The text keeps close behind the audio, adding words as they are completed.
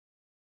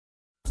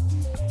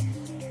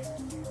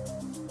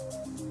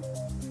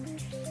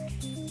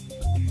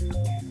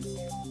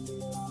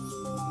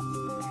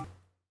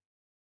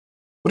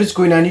What is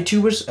going on,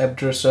 YouTubers?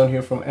 Abdurrahman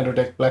here from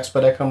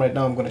Blackspot.com. Right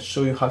now I'm going to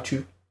show you how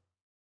to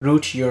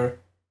root your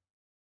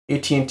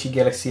At&t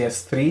Galaxy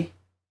S3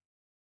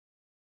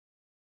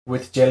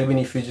 with Jelly Bean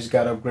if you just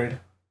got upgrade.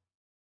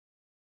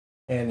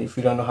 And if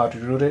you don't know how to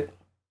root it,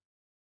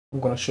 I'm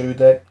going to show you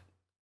that.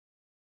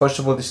 First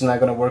of all, this is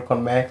not going to work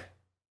on Mac.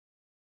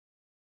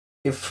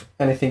 If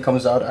anything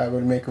comes out, I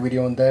will make a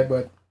video on that,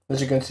 but as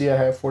you can see, I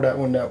have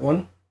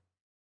 4.1.1.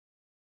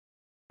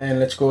 And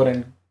let's go ahead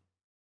and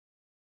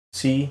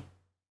see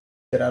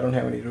that I don't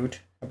have any root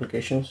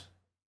applications.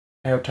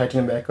 I have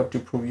Titanium backup to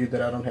prove you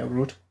that I don't have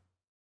root.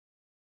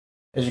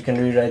 As you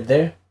can read right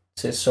there, it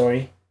says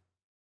sorry,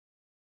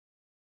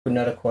 could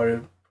not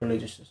acquire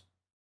privileges.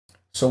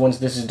 So once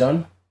this is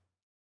done,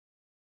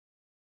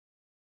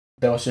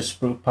 that was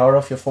just power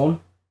off your phone,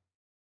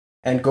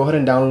 and go ahead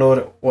and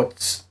download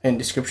what's in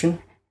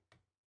description,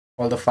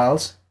 all the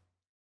files,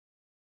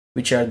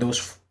 which are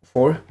those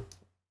four.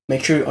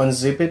 Make sure you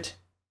unzip it,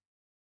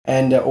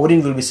 and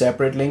Odin will be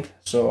separate link,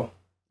 so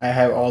I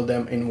have all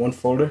them in one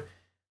folder,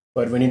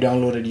 but when you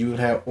download it, you will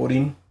have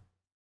Odin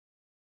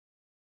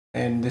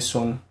and this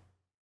one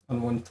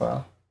on one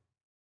file.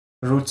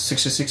 Root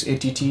 66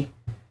 Att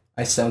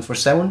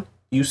i747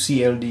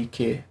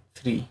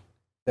 UCLDK3.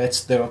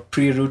 That's the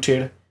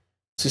pre-rooted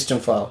system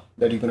file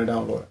that you're going to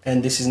download,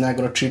 and this is not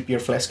going to trip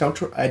your flash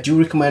counter. I do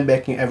recommend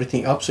backing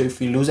everything up, so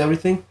if you lose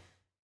everything,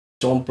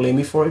 don't blame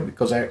me for it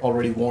because I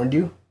already warned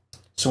you.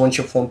 So once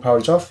your phone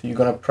powers off, you're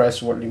going to press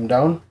volume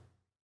down,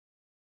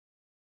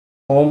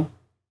 home,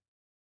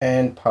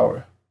 and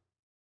power,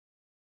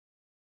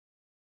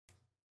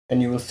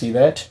 and you will see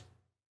that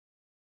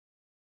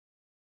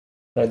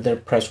right there.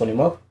 Press volume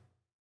up,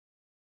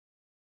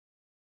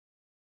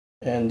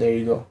 and there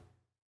you go.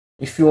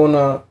 If you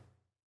wanna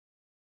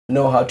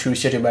know how to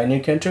reset your binary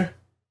counter,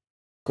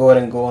 go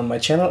ahead and go on my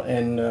channel,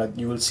 and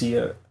you will see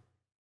a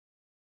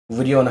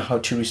video on how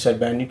to reset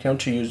binary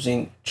counter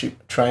using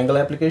triangle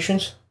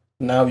applications.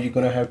 Now you're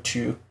gonna have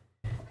to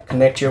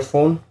connect your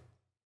phone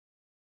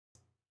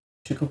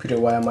to computer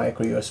via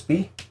micro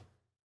USB,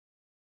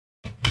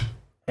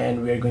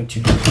 and we are going to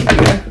go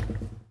here,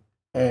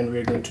 and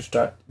we're going to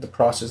start the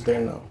process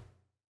there now.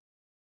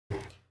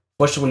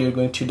 First of all, you're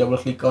going to double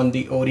click on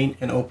the Odin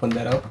and open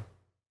that up.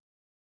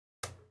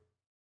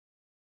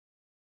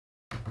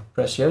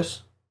 Press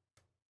yes.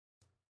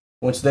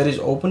 Once that is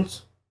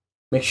opened,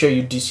 make sure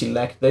you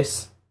deselect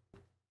this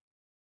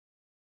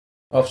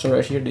option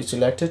right here,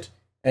 deselect it,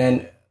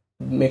 and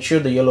make sure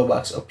the yellow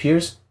box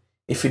appears.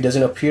 If it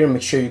doesn't appear,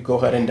 make sure you go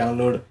ahead and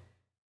download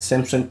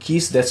Samsung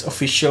Keys. That's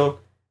official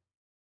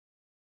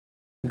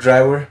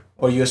driver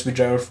or USB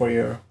driver for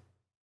your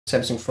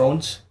Samsung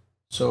phones.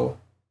 So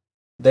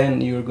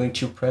then you're going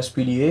to press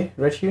PDA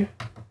right here,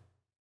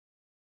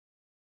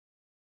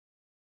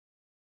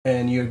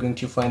 and you're going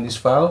to find this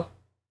file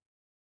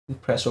and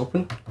press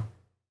open,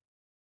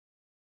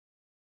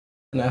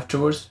 and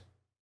afterwards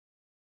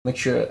make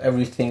sure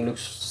everything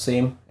looks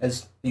same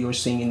as you're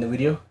seeing in the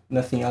video,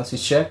 nothing else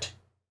is checked.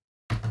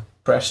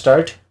 Press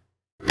start.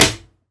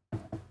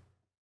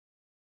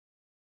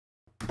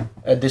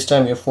 At this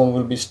time your phone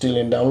will be still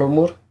in download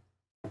mode.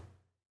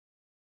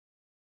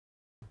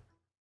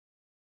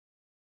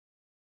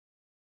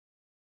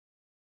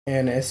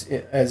 And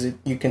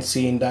you can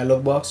see in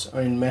dialog box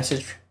or in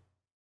message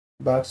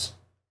box,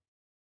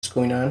 what's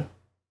going on.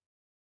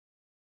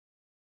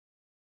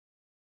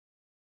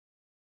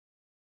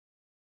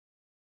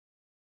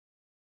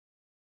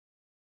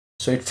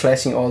 So it's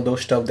flashing all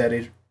those stuff that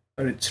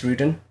it's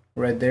written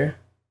right there.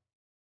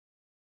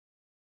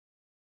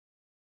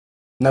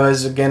 Now,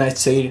 as again I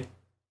say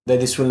that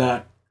this will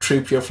not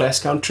trip your flash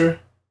counter,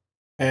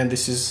 and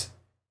this is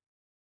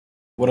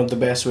one of the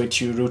best way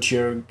to root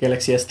your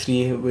Galaxy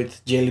S3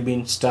 with Jelly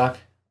Bean stock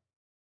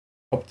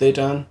update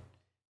on.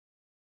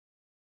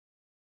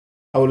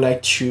 I would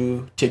like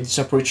to take this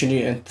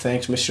opportunity and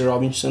thank Mr.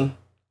 Robinson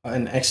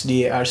and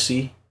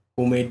XDARC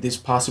who made this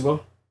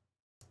possible.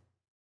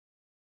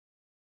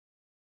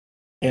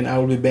 And I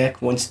will be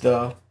back once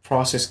the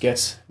process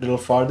gets a little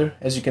farther.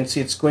 As you can see,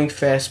 it's going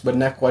fast, but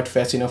not quite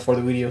fast enough for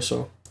the video,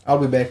 so I'll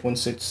be back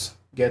once it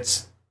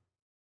gets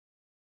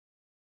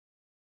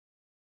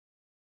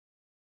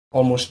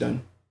almost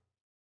done.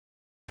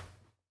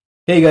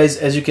 Hey guys,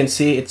 as you can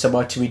see, it's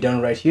about to be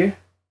done right here.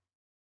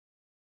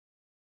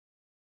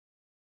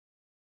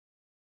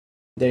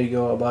 There you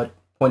go, about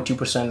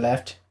 0.2%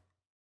 left.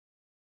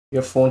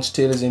 Your phone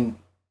still is in.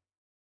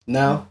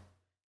 Now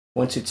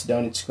once it's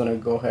done, it's gonna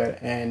go ahead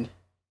and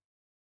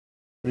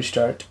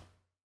restart.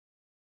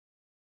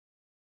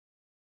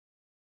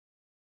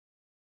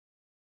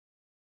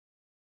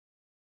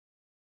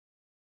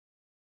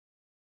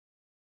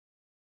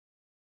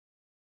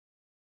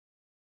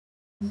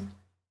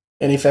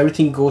 And if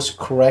everything goes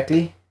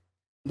correctly,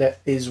 that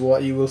is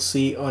what you will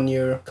see on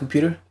your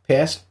computer,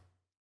 passed.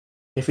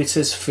 If it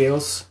says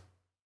fails,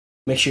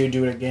 make sure you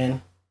do it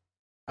again.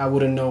 I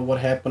wouldn't know what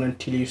happened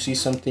until you see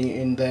something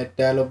in that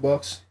dialog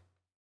box.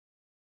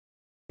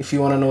 If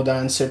you want to know the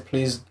answer,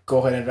 please go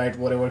ahead and write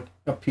whatever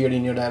appeared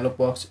in your dialog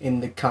box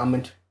in the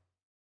comment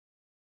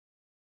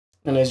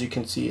And as you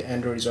can see,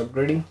 Android is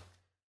upgrading.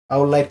 I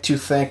would like to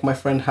thank my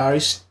friend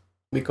Harris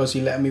because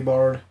he let me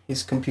borrow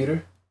his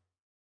computer.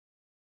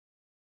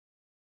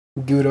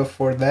 Give it up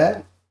for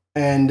that.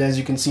 And as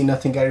you can see,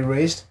 nothing got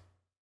erased.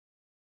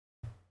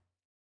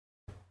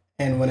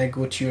 And when I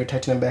go to your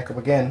Titanium backup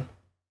again,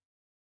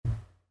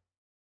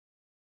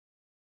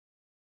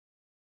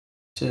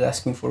 it's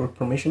asking for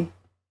permission.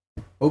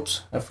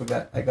 Oops, I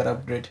forgot. I got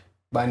upgrade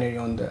binary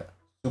on the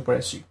Super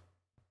SU.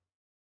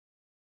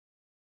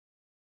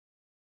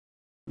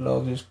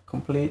 Log is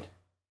complete.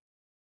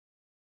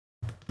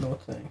 No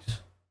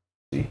thanks.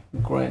 See,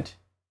 grant.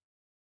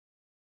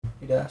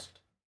 It asked.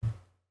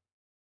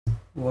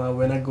 Well,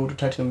 when I go to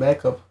Titanium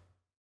backup,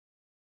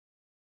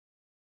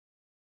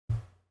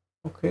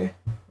 okay.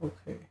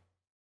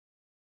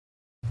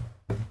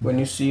 When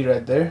you see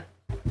right there,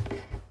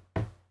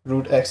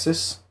 root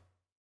access,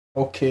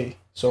 okay.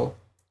 So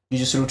you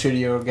just rooted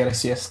your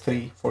Galaxy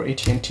S3 for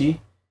AT&t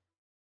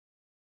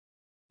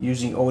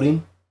using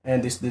Odin,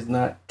 and this does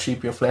not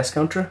trip your flash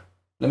counter.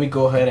 Let me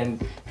go ahead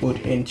and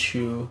put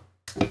into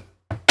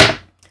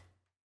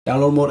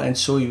download mode and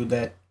show you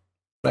that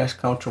flash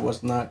counter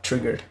was not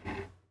triggered.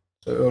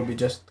 So it will be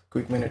just a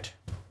quick minute.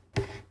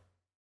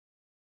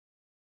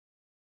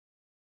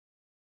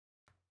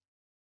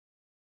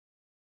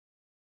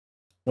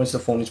 Once the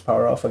phone is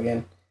power off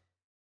again,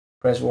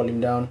 press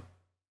volume down,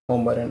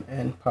 home button,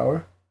 and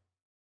power,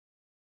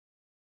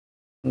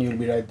 and you'll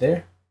be right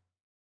there.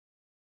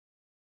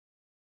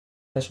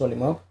 Press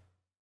volume up.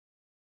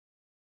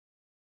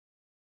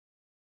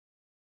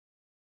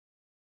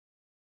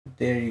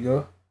 There you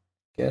go.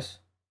 Guess.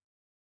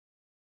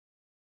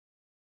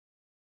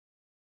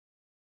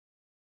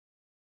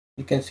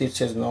 You can see it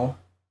says no.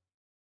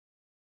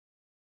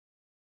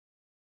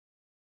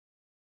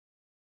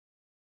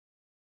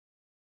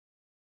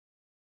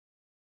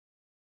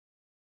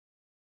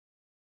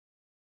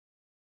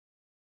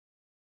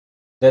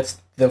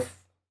 That's the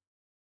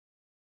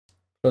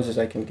closest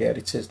I can get.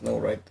 It says no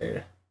right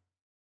there.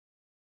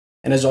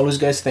 And as always,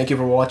 guys, thank you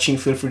for watching.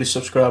 Feel free to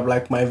subscribe,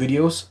 like my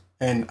videos,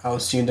 and I'll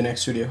see you in the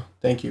next video.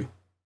 Thank you.